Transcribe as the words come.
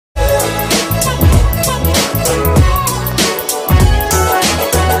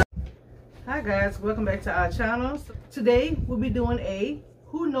Hi guys, welcome back to our channel. Today we'll be doing a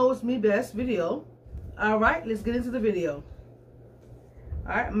Who Knows Me Best video. Alright, let's get into the video.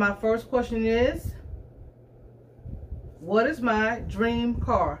 Alright, my first question is, what is my dream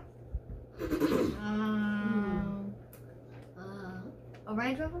car? A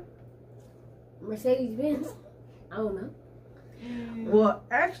Range Rover? Mercedes-Benz? I don't know. Well,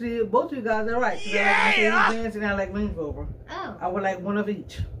 actually, both of you guys are right. I like Mercedes-Benz and I like Range Rover. Oh. I would like one of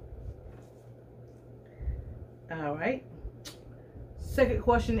each. Alright. Second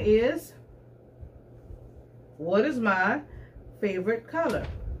question is, what is my favorite color?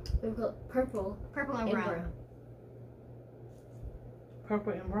 Purple. Purple and brown.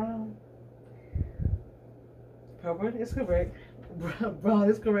 Purple and brown. Purple is correct. Brown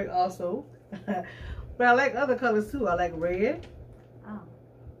is correct also. But I like other colors too. I like red. Oh.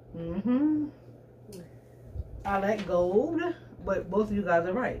 I like gold. But both of you guys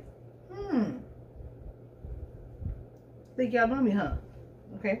are right. Think y'all know me, huh?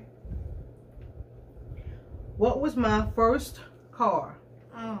 Okay. What was my first car?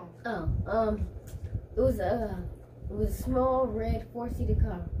 It was a small red 4-seater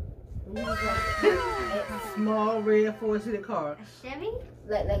car. Small red 4-seater car. A Chevy?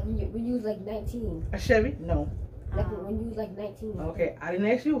 Like when you was like 19. A Chevy? No. Like when you was like 19. Okay, I didn't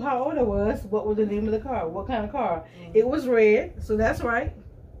ask you how old I was. What was the name of the car? What kind of car? It was red, so that's right.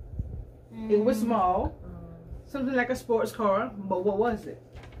 It was small. Something like a sports car, but what was it?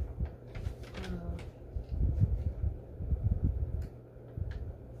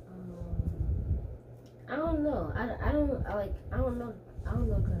 I don't know. I don't know. I don't know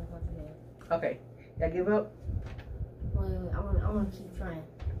what kind of car it is. Okay, y'all give up? Well, I want to keep trying.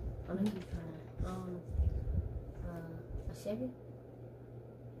 I want to keep trying. A Chevy?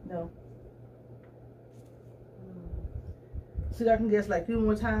 No. So y'all can guess like 2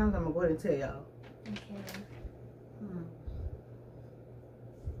 more times. I'm gonna go ahead and tell y'all. Okay.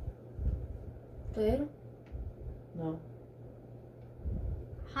 Toyota? No.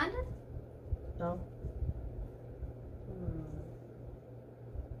 Honda? No.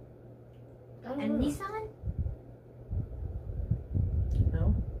 A Nissan?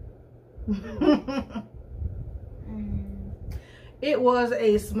 No. It was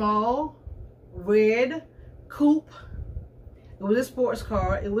a small red coupe. It was a sports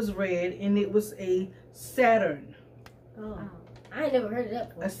car. It was red, and it was a Saturn. Oh. I ain't never heard of that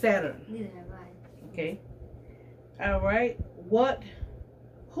before. A Saturn. Neither have I. Okay. All right.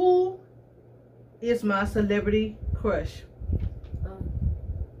 Who is my celebrity crush?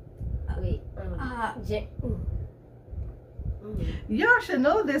 Wait. Y'all should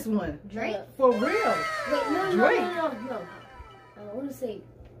know this one. Drake? For real. Wait, no. Drake. I want to say,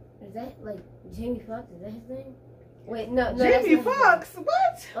 is that like Jamie Foxx? Is that his name? Wait, no. Jamie that's not Foxx?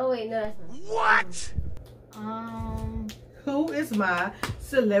 What? Oh wait, no, that's not. What? Who is my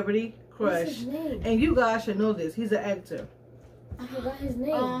celebrity crush? What's his name? And you guys should know this. He's an actor. I forgot his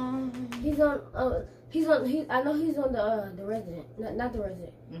name. I know he's on the Resident. Not the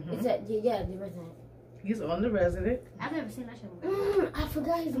Resident. It's that the Resident. He's on The Resident. I've never seen that show. I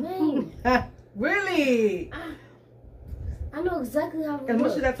forgot his name. Really? I know exactly how he As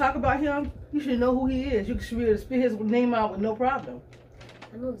much looks. as I talk about him, you should know who he is. You should be able to spit his name out with no problem.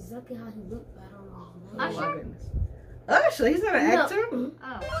 I know exactly how he looks, but I don't know his name. Oh my goodness. Usher, he's not an actor. Oh.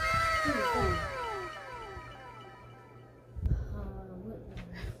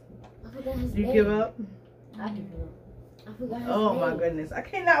 I forgot his You name. give up? I give up. I forgot his Oh name. my goodness. I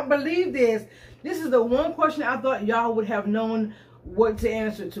cannot believe this. This is the one question I thought y'all would have known what to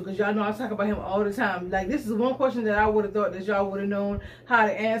answer to, because y'all know I talk about him all the time. Like, this is one question that I would have thought that y'all would have known how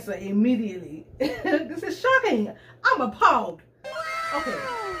to answer immediately. This is shocking. I'm appalled. Okay.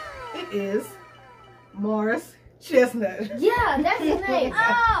 It is Morris Chestnut. Yeah, that's his name.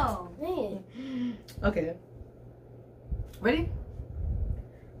 Oh. Man. Okay. Ready?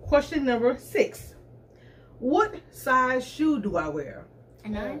 Question number 6. What size shoe do I wear? A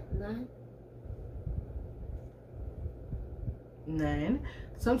 9? 9.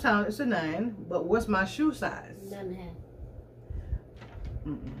 Sometimes it's a 9, but what's my shoe size?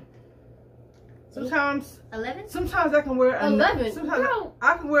 9.5. Sometimes 11? Sometimes I can wear a 11. Sometimes No.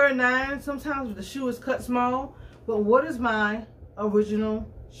 I can wear a 9. Sometimes the shoe is cut small. But what is my original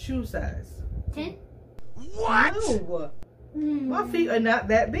shoe size? 10? What? No. My feet are not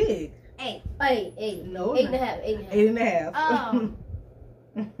that big. 8. 8. No. 8.5. 8.5.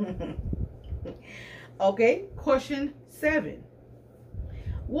 Oh. Okay. Question 7.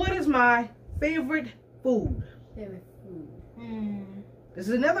 What is my favorite food? Favorite food. This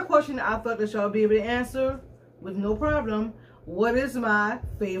is another question I thought that y'all be able to answer with no problem. What is my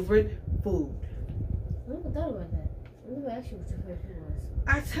favorite food. I never thought about that. I never asked you what your favorite food was.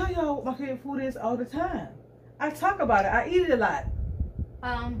 I tell y'all what my favorite food is all the time. I talk about it. I eat it a lot.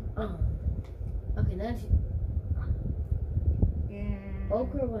 Okay, now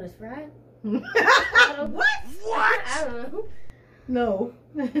okra when it's fried? What? I don't know.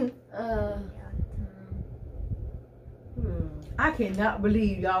 No. I cannot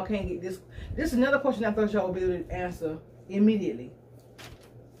believe y'all can't get this. This is another question I thought y'all would be able to answer immediately.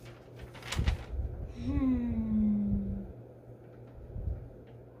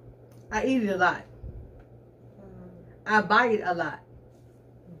 I eat it a lot. I buy it a lot.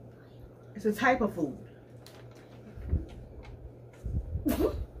 It's a type of food.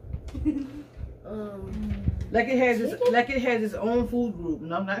 Like it has its own food group.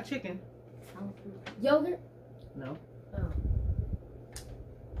 No, not chicken. Yogurt? No.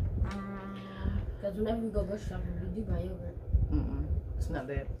 Because whenever we go grocery shopping, we do buy yogurt. It's not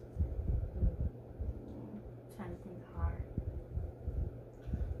that. Trying to think hard.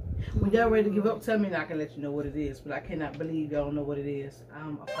 When y'all ready to give up, tell me and I can let you know what it is. But I cannot believe y'all don't know what it is.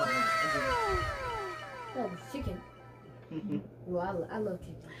 I'm appalled. Oh, chicken. Well, I love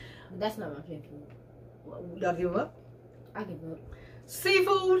chicken. But that's not my favorite food. Y'all give up? I give up.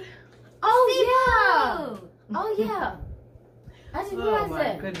 Seafood? Oh, yeah! Oh, yeah. I just realized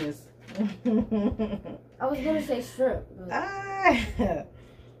that. Oh, my goodness. I was going to say shrimp. But...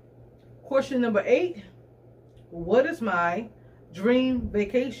 Question number 8. What is my dream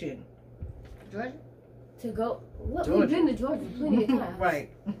vacation? Georgia? To go... What? Georgia. We've been to Georgia plenty of times. Right.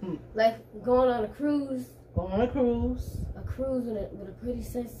 Like going on a cruise. Going on a cruise. A cruise with a pretty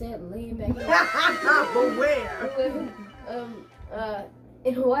sunset, laying back. But where?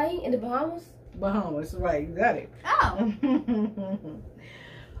 In Hawaii, in the Bahamas. Bahamas, right? You got it. Oh.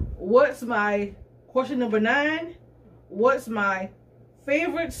 What's my question number 9? What's my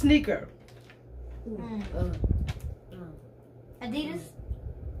favorite sneaker? Adidas.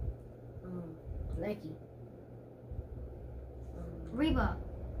 Nike. Reebok.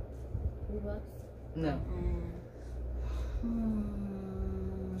 Reebok. No.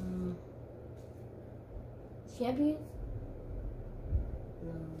 Champions?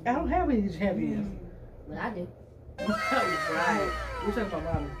 No. I don't have any champions. But I do. Right. We're talking about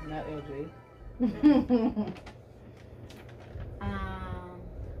mommy, not LJ.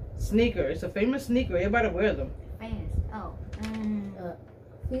 Sneaker. It's a famous sneaker. Everybody wears them. Fast. Oh.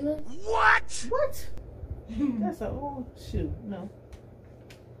 Fila? What? That's a old shoe. No.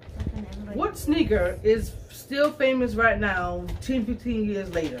 What sneaker is still famous right now, 10, 15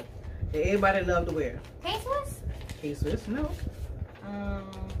 years later, that everybody love to wear? K-Swiss? K-Swiss? No.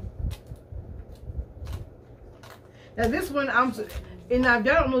 Now this one, and now if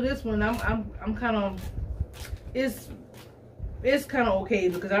y'all don't know this one, I'm kind of, it's kind of okay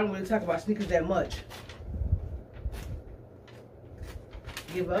because I don't really talk about sneakers that much.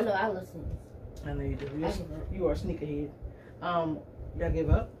 Give up? I know, I love sneakers. I know you do. I give up. You are a sneakerhead. Y'all give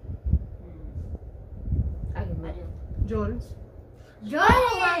up? I give up. Jordans?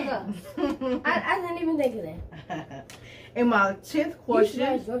 Oh my God. I didn't even think of that. And my 10th question.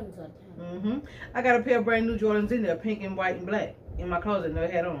 You should wear Jordans all the time. I got a pair of brand new Jordans in there, pink and white and black, in my closet.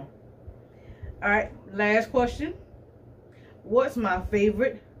 Never had on. All right, last question. What's my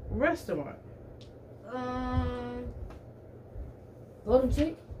favorite restaurant? Golden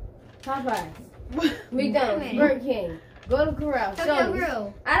Chick, Popeyes, McDonald's, Burger King, Golden Corral, Tokyo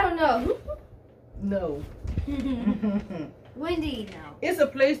Grill. I don't know. No. Wendy, no. It's a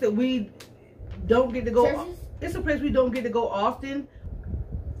place that we don't get to go. Churches? It's a place we don't get to go often.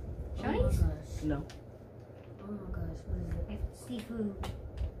 Oh my Shoney's? gosh. No. Oh my gosh, what is it? Seafood.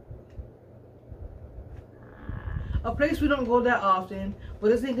 A place we don't go that often,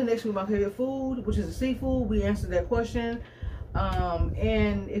 but it's in connection with my favorite food, which is the seafood. We answered that question.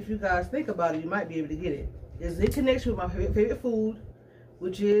 And if you guys think about it, you might be able to get it. It's in connection with my favorite food,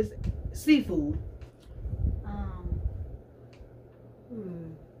 which is seafood.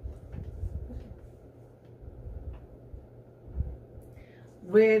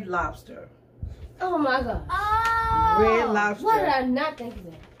 Red Lobster. Oh my God. Oh! Red Lobster. Why did I not think of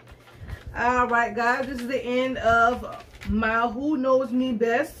that? All right, guys. This is the end of my Who Knows Me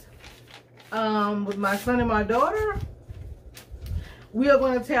Best with my son and my daughter. We are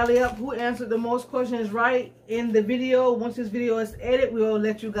going to tally up who answered the most questions right in the video. Once this video is edited, we will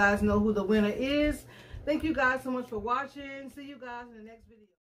let you guys know who the winner is. Thank you guys so much for watching. See you guys in the next video.